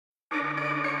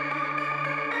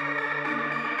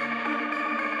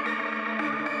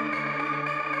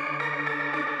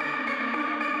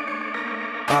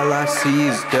All I see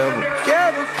is devil.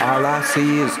 All I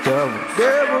see is devil.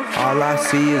 All I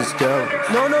see is devil.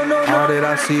 All that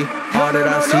I see, all that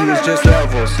I see is just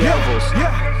devils. Devils.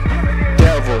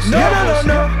 Devils. Devils.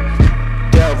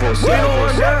 Devils.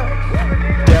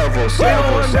 Devils.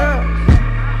 Devils.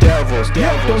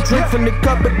 Devils. Don't drink from the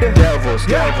cup of the devils.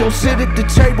 Don't sit at the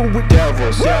table with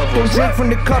devils. Don't drink from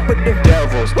the cup of the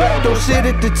devils. Don't sit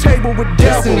at the table with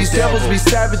devils. Devils. These devils be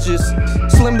savages,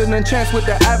 slimmer than chance with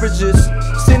the averages.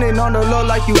 Sitting on the low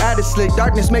like you added slick.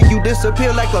 Darkness make you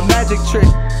disappear like a magic trick.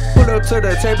 Pull up to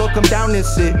the table, come down and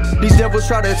sit. These devils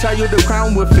try to tie you the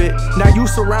crown with it. Now you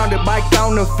surrounded by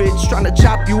counterfeits, trying to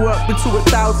chop you up into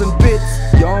 1,000 bits.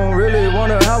 You don't really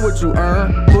wanna have what you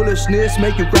earn. Foolishness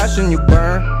make you crash and you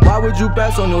burn. Why would you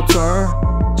pass on your turn?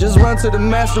 Just run to the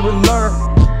master and learn.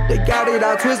 They got it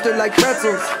all twisted like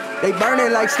pretzels. They burn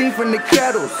it like steam from the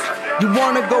kettles. You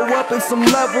wanna go up in some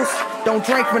levels? Don't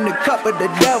drink from the cup of the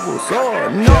devils. Oh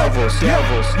no. Devils.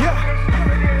 Devils.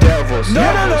 Devils. No.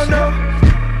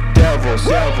 Devils.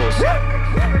 Devils.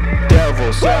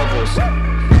 Devils. Devils.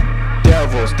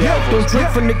 Devils. Don't drink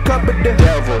from the cup of the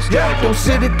devils. Don't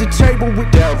sit at the table with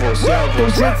devils.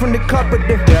 Don't drink from the cup of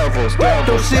the devils.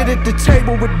 Don't sit at the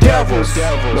table with devils.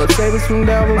 Lord, save us from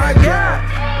devils. My God.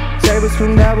 Save us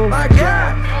from devils. My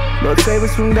God. Lord, save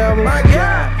us from devils. My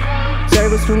God.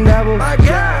 Save us from devils. My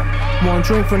God. Won't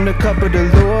drink from the cup of the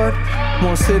Lord.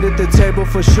 Won't sit at the table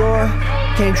for sure.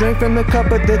 Can't drink from the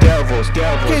cup of the devils.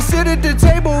 Can't sit at the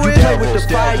table with play with the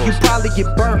fire, you probably get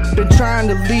burnt. Been trying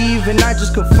to leave and I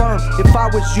just confirm. If I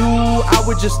was you, I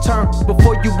would just turn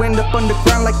before you end up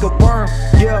underground like a worm.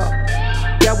 Yeah,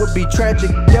 that would be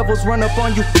tragic. Devils run up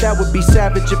on you, that would be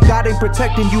savage. If God ain't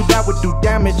protecting you, that would do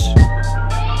damage.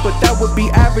 But that would be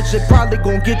average. They probably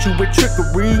gon' get you with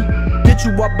trickery, get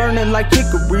you all burning like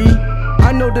hickory.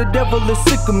 I know the devil is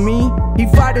sick of me. He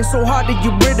fighting so hard to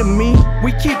get rid of me.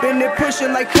 We keeping it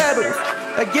pushing like pedals.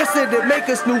 Against it, it make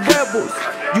us new rebels.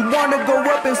 You wanna go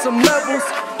up in some levels?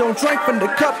 Don't drink from the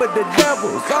cup of the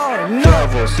devils. Oh no.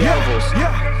 Devils. Devils.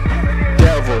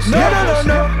 Devils. No.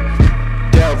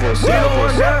 Devils.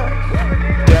 Devils.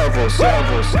 Devils.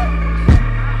 Devils.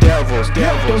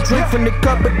 Don't drink from the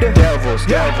cup of the devils.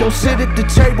 Don't sit at the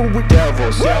table with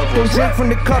devils. Don't drink from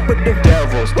the cup of the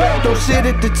devils. Don't sit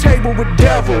at the table with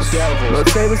devils. Lord,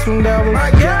 save us from devils.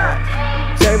 My God.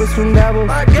 Save us from devils.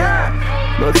 My God.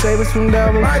 Lord, save us from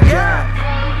devils. My God.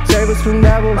 Save us from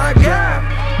devils. My God.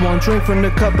 Won't drink from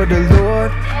the cup of the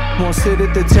Lord. Won't sit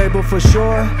at the table for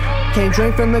sure. Can't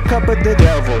drink from the cup of the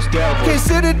devils. Can't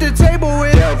sit at the table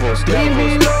with devils. Leave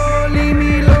me alone, leave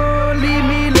me alone, leave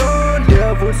me alone,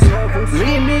 devils.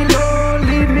 Leave me alone,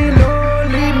 leave me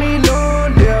alone, leave me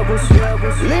alone, devils.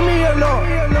 Leave me alone.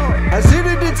 I sit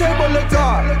at the table of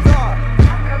God.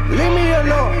 Leave me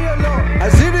alone. I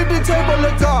sit at the table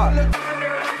of God.